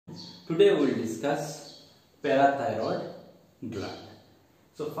Today we will discuss parathyroid gland.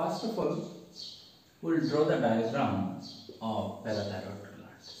 So first of all, we will draw the diagram of parathyroid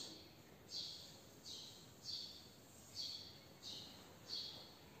gland.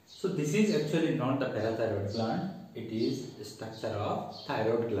 So this is actually not the parathyroid gland, it is the structure of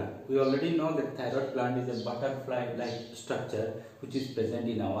thyroid gland. We already know that thyroid gland is a butterfly-like structure which is present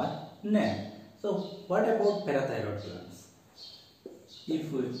in our neck. So what about parathyroid glands?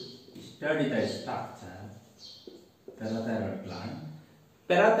 If we study the structure, parathyroid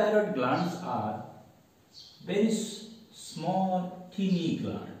glands are very small, teeny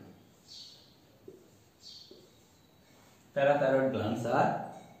glands. Parathyroid glands are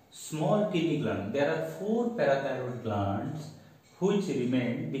small, teeny glands. There are 4 parathyroid glands which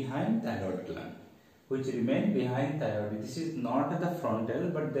remain behind thyroid gland. This is not the frontal,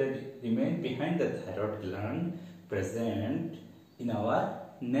 but they remain behind the thyroid gland present in our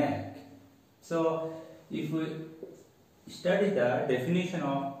neck. So, if we study the definition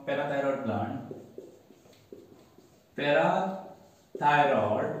of parathyroid gland,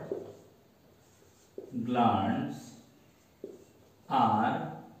 parathyroid glands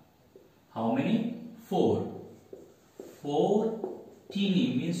are how many? 4. 4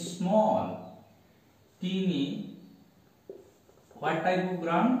 teeny means small. Teeny, what type of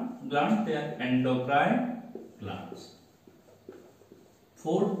gland? They are endocrine glands.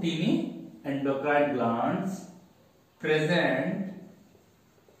 4 teeny endocrine glands present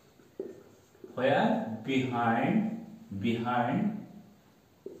where? Behind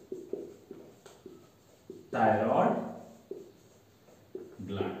thyroid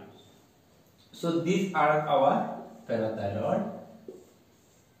gland. So these are our parathyroid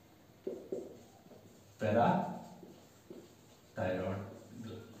glands.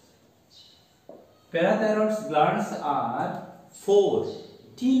 Parathyroid glands are 4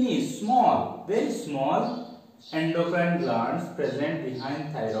 teeny, small, very small endocrine glands present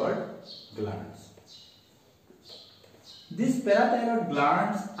behind thyroid glands. These parathyroid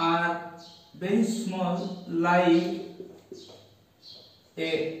glands are very small, like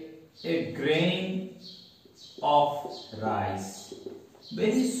a grain of rice.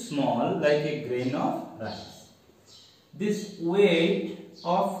 Very small, like a grain of rice. This weight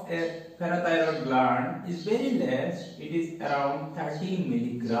of a parathyroid gland is very less. It is around 30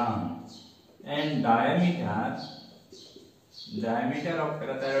 milligrams, and diameter of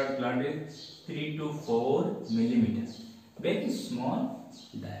parathyroid gland is 3 to 4 millimeters. Very small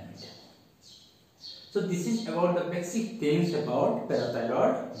diameter. So this is about the basic things about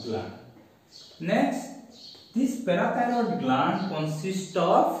parathyroid gland. Next, this parathyroid gland consists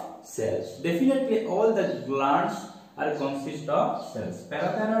of cells. Definitely all the glands consist of cells.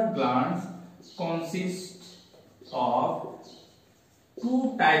 Parathyroid glands consist of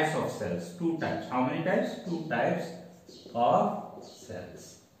 2 types of cells. 2 types. How many types? 2 types of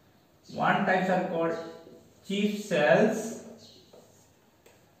cells. One types are called chief cells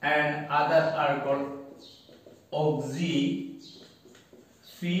and other are called oxyphil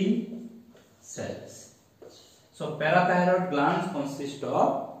cells. So parathyroid glands consist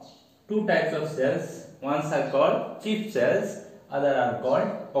of 2 types of cells. Ones are called chief cells, other are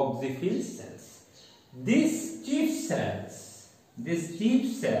called oxyphil cells. These chief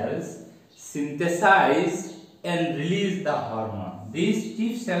cells synthesize and release the hormone. These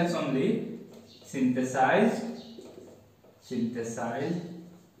chief cells only synthesize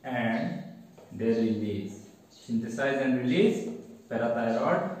and they release. Synthesize and release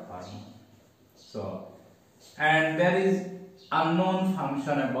parathyroid hormone. So, and there is unknown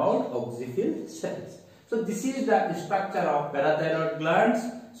function about oxyphil cells. So this is the structure of parathyroid glands.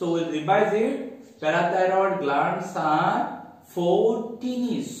 So we'll revise it. Parathyroid glands are 4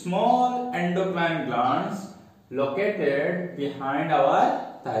 teeny small endocrine glands located behind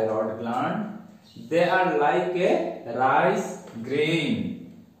our thyroid gland. They are like a rice grain.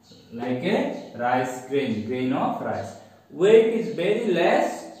 Grain of rice. Weight is very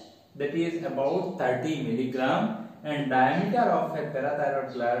less, that is about 30 milligram, and diameter of a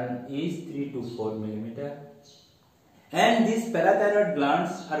parathyroid gland is 3 to 4 millimeter. And these parathyroid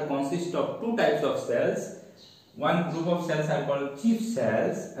glands consist of 2 types of cells. One group of cells are called chief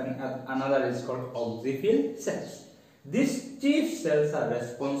cells and another is called oxyphil cells. These chief cells are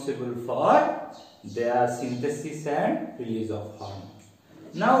responsible for their synthesis and release of hormones.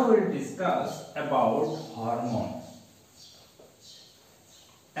 Now we will discuss about hormones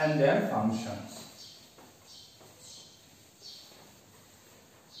and their functions.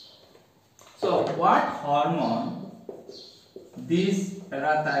 So what hormone these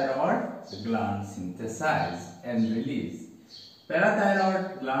parathyroid glands synthesize and release?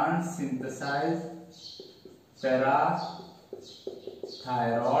 parathyroid gland synthesize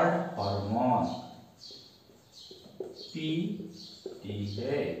parathyroid hormone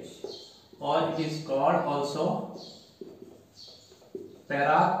PTH, or it is called also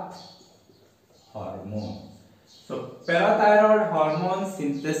parath hormone. So parathyroid hormone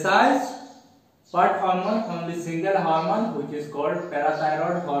synthesize what hormone? Only single hormone, which is called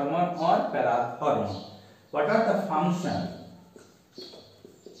parathyroid hormone or parath hormone. What are the function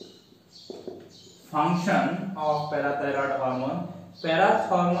of parathyroid hormone? Parath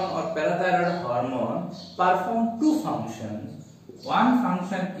hormone or parathyroid hormone perform two functions. One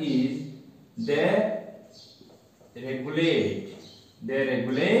function is they regulate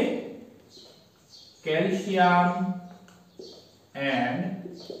calcium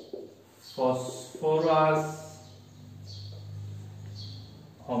and phosphorus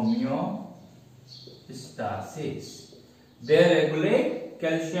homeostasis. They regulate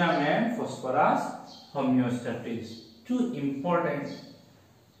calcium and phosphorus homeostasis. Two important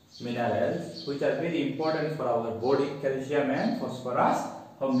minerals which are very important for our body, calcium and phosphorus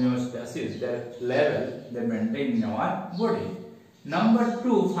homeostasis. Their level they maintain in our body. Number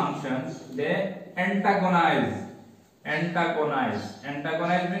two function, they antagonize. Antagonize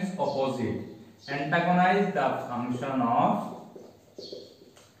means opposite. Antagonize the function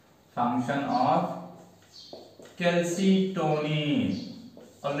of calcitonin.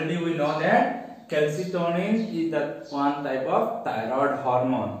 Already we know that calcitonin is the one type of thyroid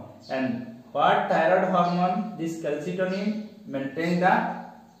hormone. And what thyroid hormone? This calcitonin maintain the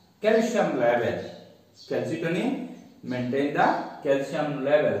calcium level. Calcitonin maintain the calcium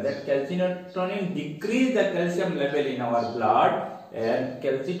level. That calcitonin decrease the calcium level in our blood, and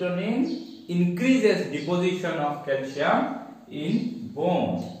calcitonin increases deposition of calcium in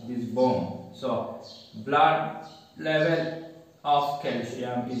bone. This bone. So blood level of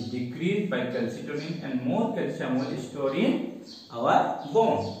calcium is decreased by calcitonin, and more calcium will store in our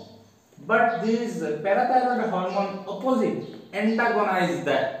bone. But this parathyroid hormone opposite antagonize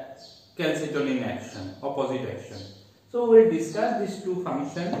that calcitonin action, opposite action. So we will discuss these two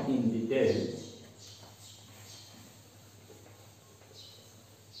functions in detail.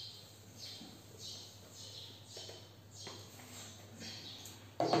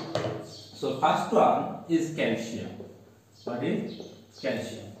 So first one is calcium. What is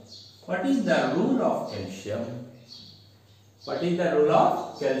calcium? What is the role of calcium? What is the role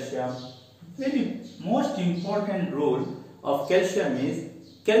of calcium? Very most important role of calcium is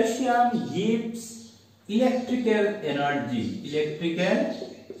calcium gives electrical energy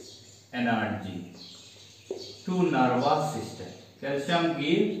to nervous system. Calcium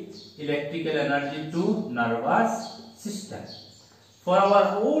gives electrical energy to nervous system. For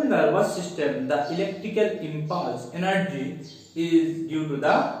our whole nervous system, the electrical impulse energy is due to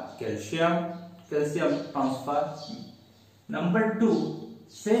the calcium transfer. Number two,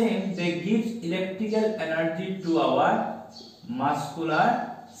 same they gives electrical energy to our muscle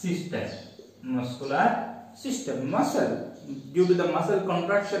due to the muscle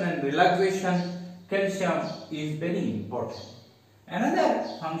contraction and relaxation. Calcium is very important. Another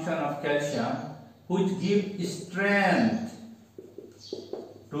function of calcium which gives strength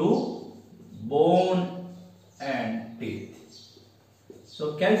to bone and teeth.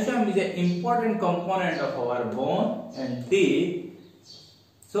 So calcium is an important component of our bone and teeth.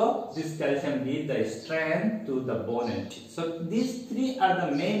 So this calcium gives the strength to the bone and teeth. So these three are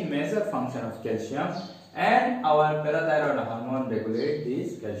the main major function of calcium, and our parathyroid hormone regulate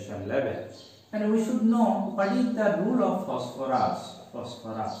this calcium level. And we should know what is the role of phosphorus.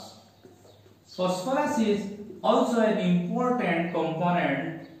 Phosphorus is also an important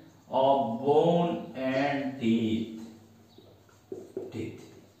component of bone and teeth.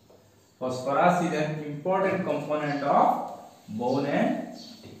 Phosphorus is an important component of bone and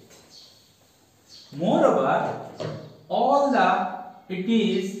teeth. Moreover, it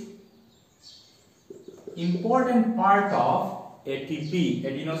is important part of ATP,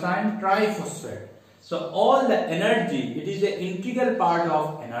 adenosine triphosphate. So all the energy, it is an integral part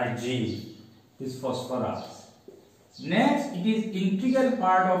of energy, is phosphorus. Next, it is integral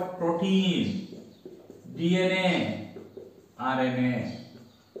part of protein, DNA, RNA,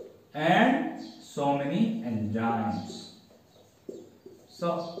 and so many enzymes.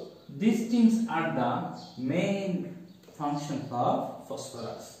 So these things are the main functions of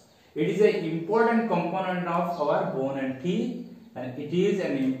phosphorus. It is an important component of our bone and teeth, and it is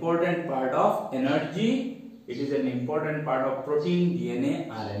an important part of energy. It is an important part of protein, DNA,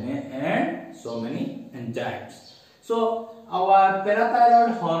 RNA, and so many enzymes. So our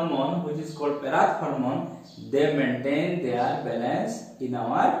parathyroid hormone, which is called parathormone, they maintain their balance in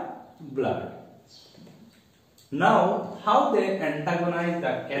our blood. Now, how they antagonize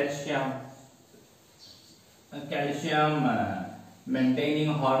the calcium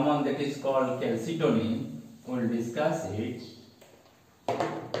maintaining hormone, that is called calcitonin. We'll discuss it.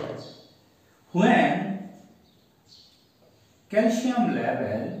 When calcium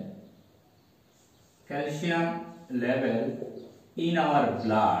level in our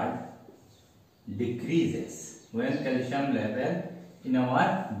blood decreases, when calcium level in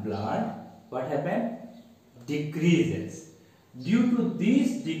our blood, what happens? Decreases. Due to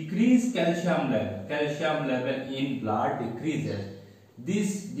this decreased calcium level in blood decreases.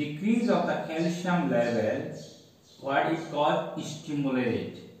 This decrease of the calcium level, what is called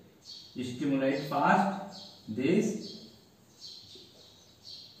stimulate first this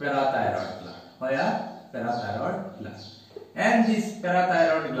parathyroid gland. Where? Parathyroid gland. And this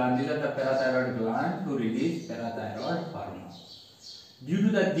parathyroid gland, these are the parathyroid gland to release parathyroid hormone. Due to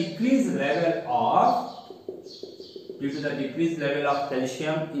the decreased level of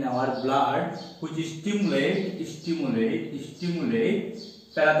calcium in our blood, which stimulate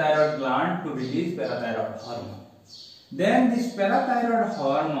parathyroid gland to release parathyroid hormone. Then this parathyroid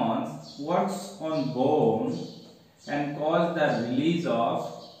hormone works on bone and cause the release of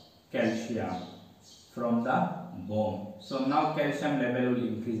calcium from the bone. So now calcium level will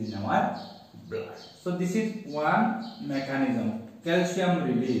increase in our blood. So this is one mechanism. Calcium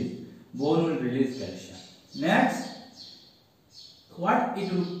release, bone will release calcium. Next, what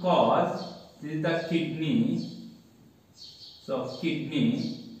it will cause is the kidney. So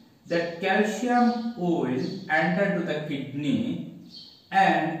kidney, that calcium will enter to the kidney,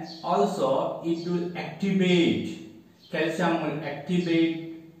 and also it will activate, calcium will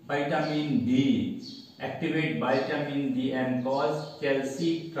activate vitamin D, and cause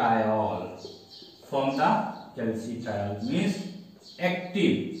calcitriol. From the calcitriol means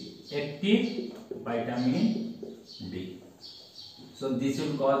active vitamin D. So this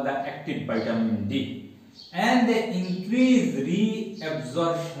will cause the active vitamin D, and they increase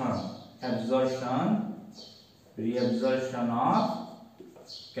reabsorption of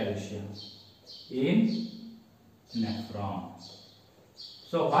calcium in nephron.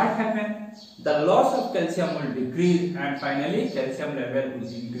 So what happens? The loss of calcium will decrease, and finally calcium level will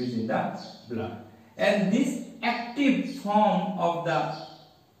increase in the blood. And this active form of the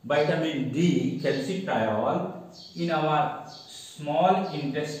vitamin D, calcitriol, in our small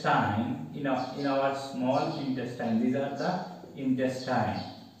intestine, these are the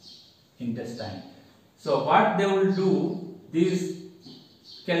intestine. So what they will do, this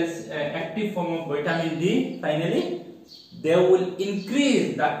active form of vitamin D, finally they will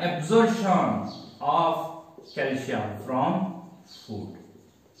increase the absorption of calcium from food.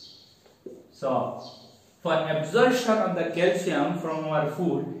 So for absorption of the calcium from our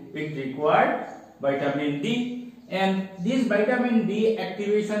food, it required vitamin D, and this vitamin D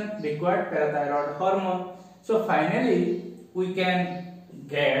activation required parathyroid hormone. So finally we can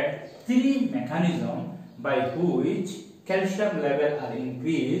get three mechanisms by which calcium level are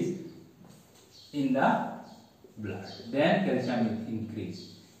increased in the blood. Then calcium will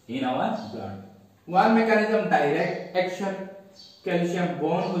increase in our blood. One mechanism, direct action. Calcium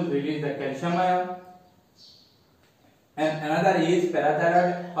bone will release the calcium ion. And another is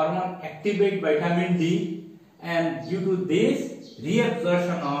parathyroid hormone activate vitamin D, and due to this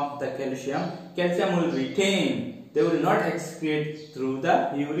reabsorption of the calcium will retain. They will not excrete through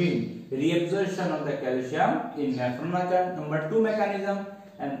the urine. Reabsorption of the calcium in nephron, number 2 mechanism.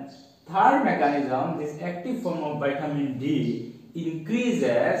 And third mechanism, this active form of vitamin D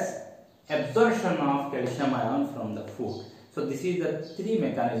increases absorption of calcium ion from the food. So this is the three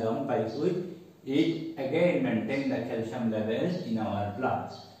mechanisms by which it again maintains the calcium level in our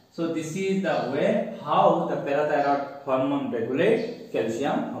blood. So this is the way how the parathyroid hormone regulates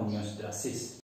calcium homeostasis.